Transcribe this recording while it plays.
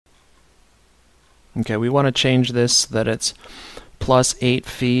Okay, we want to change this so that it's plus 8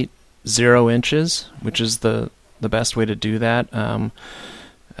 feet 0 inches, which is the best way to do that,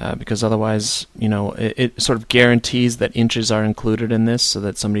 because otherwise, you know, it sort of guarantees that inches are included in this, so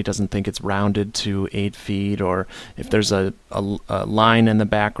that somebody doesn't think it's rounded to 8 feet, or if there's a line in the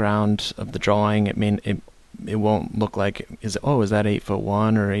background of the drawing, it won't look like is that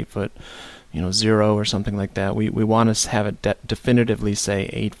 8'1" or 8', 0 or something like that. We want to have it definitively say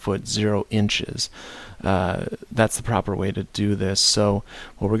 8 foot 0 inches. That's the proper way to do this. So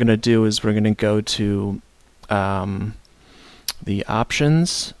what we're going to do is we're going to go to the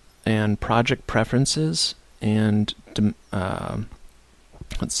options and project preferences and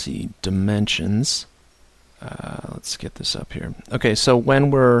let's see, dimensions. Let's get this up here. Okay, so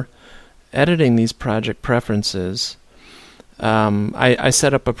when we're editing these project preferences, I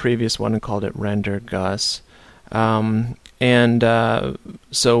set up a previous one and called it Render Gus. So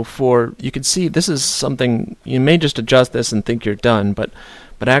you can see this is something, you may just adjust this and think you're done, but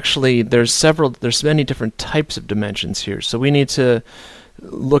actually there's many different types of dimensions here. So we need to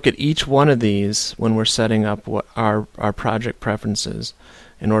look at each one of these when we're setting up what our project preferences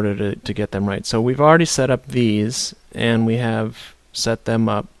in order to get them right. So we've already set up these, and we have set them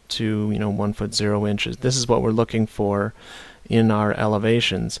up to 1 foot 0 inches. This is what we're looking for in our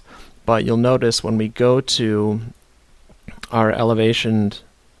elevations. But you'll notice when we go to our elevation,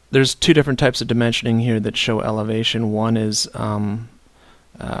 there's two different types of dimensioning here that show elevation. One is like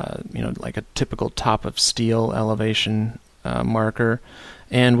a typical top of steel elevation marker,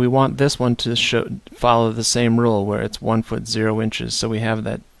 and we want this one to follow the same rule where it's 1 foot 0 inches. So we have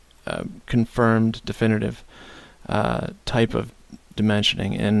that confirmed definitive type of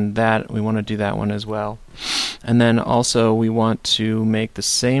dimensioning, and that we want to do that one as well. And then also we want to make the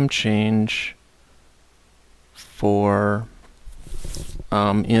same change for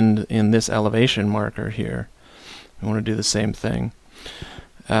in this elevation marker here. We want to do the same thing.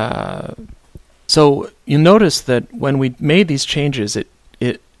 So you notice that when we made these changes,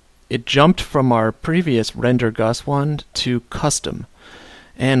 it jumped from our previous Render Gus one to custom.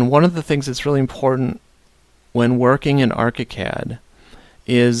 And one of the things that's really important when working in ArchiCAD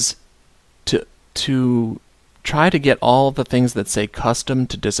is to try to get all the things that say custom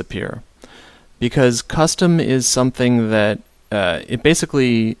to disappear, because custom is something that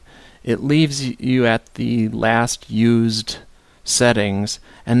it leaves you at the last used settings,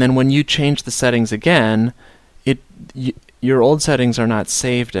 and then when you change the settings again, your old settings are not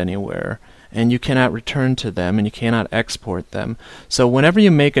saved anywhere, and you cannot return to them, and you cannot export them. So whenever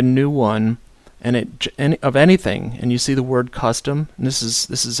you make a new one of anything, and you see the word custom, and this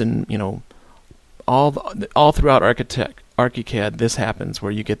is in all throughout ArchiCAD, this happens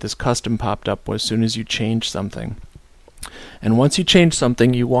where you get this custom popped up as soon as you change something. And once you change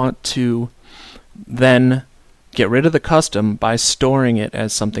something, you want to then get rid of the custom by storing it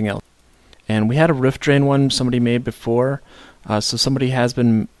as something else. And we had a roof drain one somebody made before, so somebody has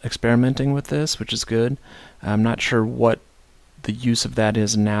been experimenting with this, which is good. I'm not sure what the use of that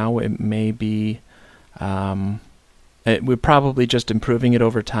is now. It may be we're probably just improving it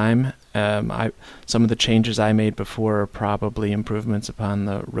over time. Some of the changes I made before are probably improvements upon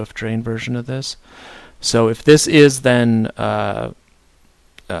the roof drain version of this. So if this is then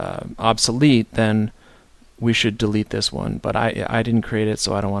obsolete, then we should delete this one. But I didn't create it,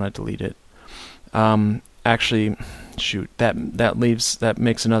 so I don't want to delete it. Actually, shoot, that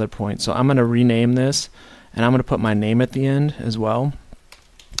makes another point. So I'm going to rename this, and I'm going to put my name at the end as well,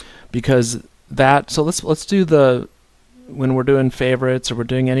 because so let's do when we're doing favorites or we're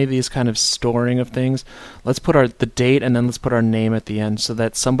doing any of these kind of storing of things, let's put the date and then let's put our name at the end, so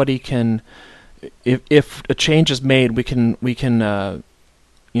that somebody can, if a change is made, we can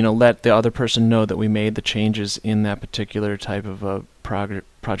let the other person know that we made the changes in that particular type of a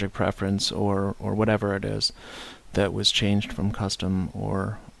project preference or whatever it is that was changed from custom,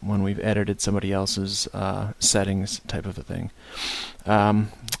 or when we've edited somebody else's settings type of a thing.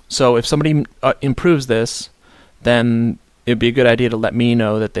 So if somebody improves this, then it'd be a good idea to let me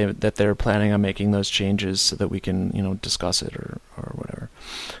know that they're planning on making those changes, so that we can discuss it or whatever.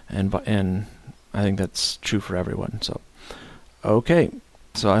 And I think that's true for everyone. So okay,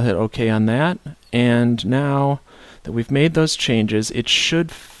 so I hit OK on that, and now that we've made those changes, it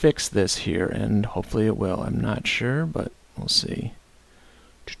should fix this here, and hopefully it will. I'm not sure, but we'll see.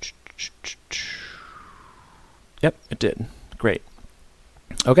 Yep, it did. Great.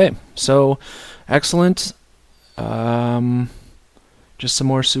 Okay, so excellent. Just some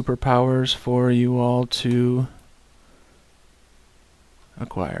more superpowers for you all to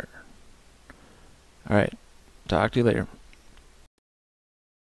acquire. All right, talk to you later.